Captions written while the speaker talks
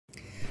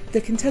The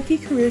Kentucky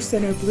Career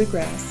Center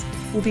Bluegrass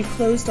will be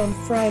closed on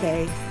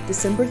Friday,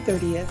 December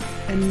 30th,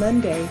 and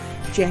Monday,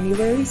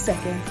 January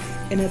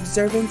 2nd, in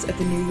observance of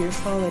the New Year's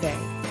holiday.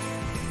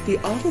 The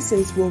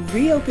offices will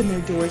reopen their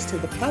doors to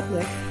the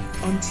public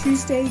on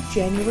Tuesday,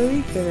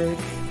 January 3rd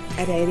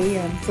at 8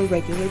 a.m. for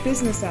regular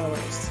business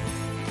hours.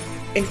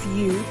 If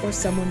you or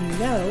someone you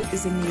know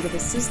is in need of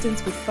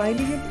assistance with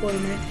finding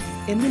employment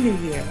in the new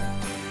year,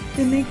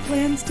 then make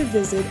plans to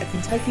visit a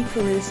Kentucky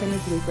Career Center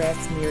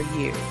Bluegrass near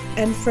you.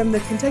 And from the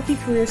Kentucky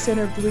Career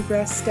Center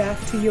Bluegrass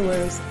staff to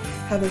yours,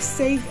 have a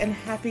safe and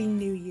happy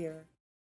New Year.